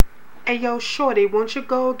Ayo, shorty, won't you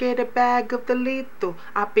go get a bag of the lethal?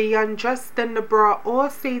 I'll be undressed in the bra or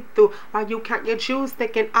see-through while you count your jewels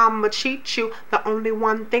thinking I'ma cheat you. The only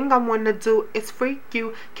one thing I wanna do is freak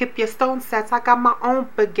you. Keep your stone sets, I got my own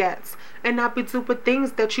baguettes. And I'll be doing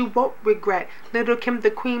things that you won't regret. Little Kim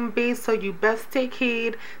the queen bee, so you best take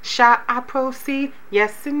heed. Shall I proceed?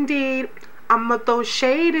 Yes indeed. I'ma throw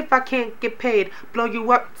shade if I can't get paid. Blow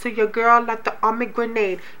you up to your girl like the army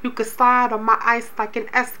grenade. You could slide on my ice like an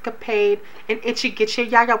escapade. And itchy get your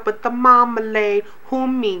yaya with the marmalade. Who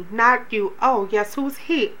me? Not you. Oh yes, who's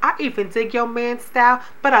he? I even dig your man style,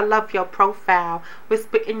 but I love your profile.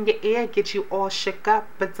 Whisper in your ear, get you all shook up,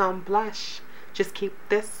 but don't blush. Just keep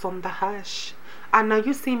this on the hush. I know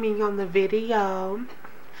you see me on the video.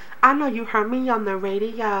 I know you heard me on the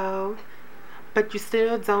radio. But you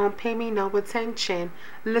still don't pay me no attention.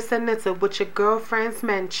 Listening to what your girlfriends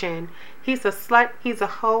mention. He's a slut, he's a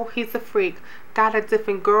hoe, he's a freak. Got a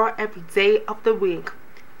different girl every day of the week.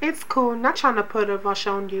 It's cool, not trying to put a rush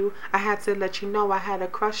on you. I had to let you know I had a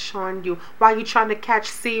crush on you. Why you trying to catch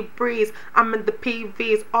sea breeze? I'm in the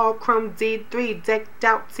PVs, all chrome D3, decked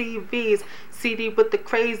out TVs. CD with the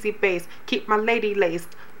crazy bass, keep my lady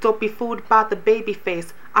laced. Don't be fooled by the baby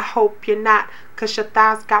face. I hope you're not, cause your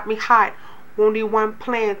thighs got me hot. Only one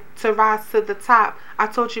plan to rise to the top. I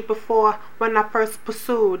told you before when I first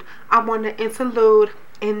pursued. I want an interlude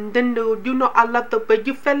in the nude. You know I love the way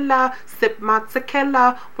you feel her. Sip my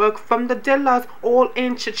tequila, work from the dealers, all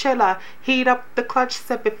in chinchilla. Heat up the clutch,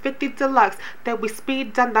 750 deluxe. Then we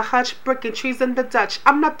speed down the hutch, breaking trees in the Dutch.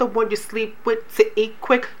 I'm not the one you sleep with to eat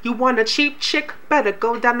quick. You want a cheap chick? Better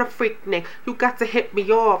go down the freak neck. You got to hit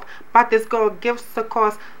me off. Buy this girl gifts of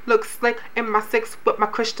course. Look slick in my six with my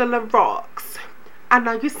crystal and rocks. I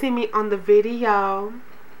know you see me on the video.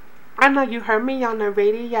 I know you heard me on the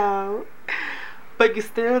radio. But you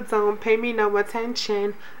still don't pay me no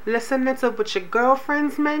attention. Listening to what your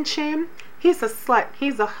girlfriends mention. He's a slut,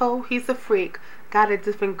 he's a hoe, he's a freak. Got a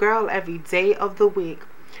different girl every day of the week.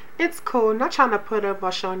 It's cool, not trying to put a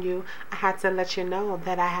rush on you. I had to let you know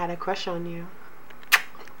that I had a crush on you.